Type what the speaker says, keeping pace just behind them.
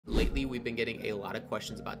Lately, we've been getting a lot of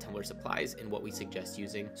questions about tumbler supplies and what we suggest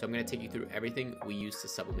using, so I'm going to take you through everything we use to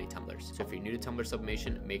sublimate tumblers. So if you're new to tumbler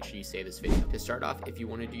sublimation, make sure you save this video. To start off, if you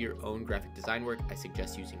want to do your own graphic design work, I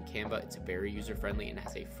suggest using Canva. It's very user-friendly and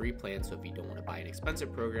has a free plan, so if you don't want to buy an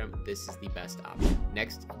expensive program, this is the best option.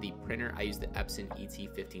 Next, the printer, I use the Epson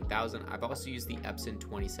ET15000. I've also used the Epson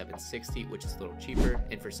 2760, which is a little cheaper,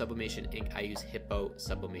 and for sublimation ink, I use Hippo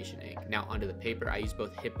sublimation ink. Now onto the paper, I use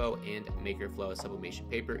both Hippo and MakerFlow sublimation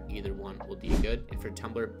paper. Either one will do you good. And for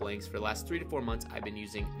tumbler blanks, for the last 3 to 4 months, I've been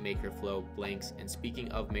using MakerFlow blanks. And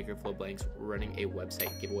speaking of MakerFlow blanks, we're running a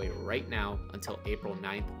website giveaway right now until April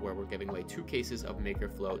 9th, where we're giving away 2 cases of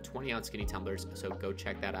MakerFlow 20-ounce skinny tumblers. So go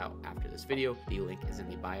check that out after this video. The link is in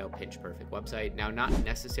the bio. Pinch Perfect website. Now, not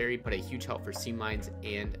necessary, but a huge help for seam lines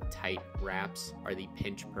and tight wraps are the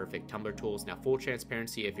Pinch Perfect tumbler tools. Now, full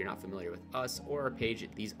transparency, if you're not familiar with us or our page,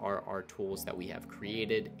 these are our tools that we have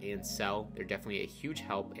created and sell. They're definitely a huge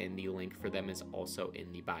help, and the link for them is also in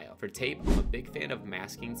the bio. For tape, I'm a big fan of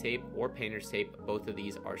masking tape or painter's tape. Both of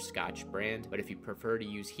these are Scotch brand, but if you prefer to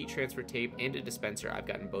use heat transfer tape and a dispenser, I've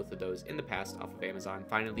gotten both of those in the past off of Amazon.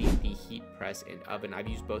 Finally, the heat press and oven. I've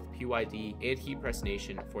used both PYD and Heat Press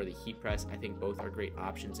Nation for the heat press. I think both are great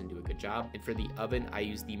options and do a good job. And for the oven, I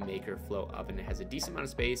use the MakerFlow oven. It has a decent amount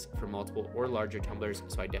of space for multiple or larger tumblers,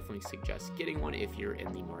 so I definitely suggest getting one if you're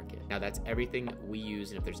in the market. Now, that's everything we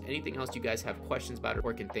use, and if there's anything else you guys have questions about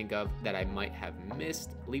or can think of that I might have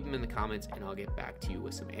missed, leave them in the comments and I'll get back to you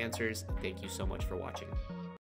with some answers. Thank you so much for watching.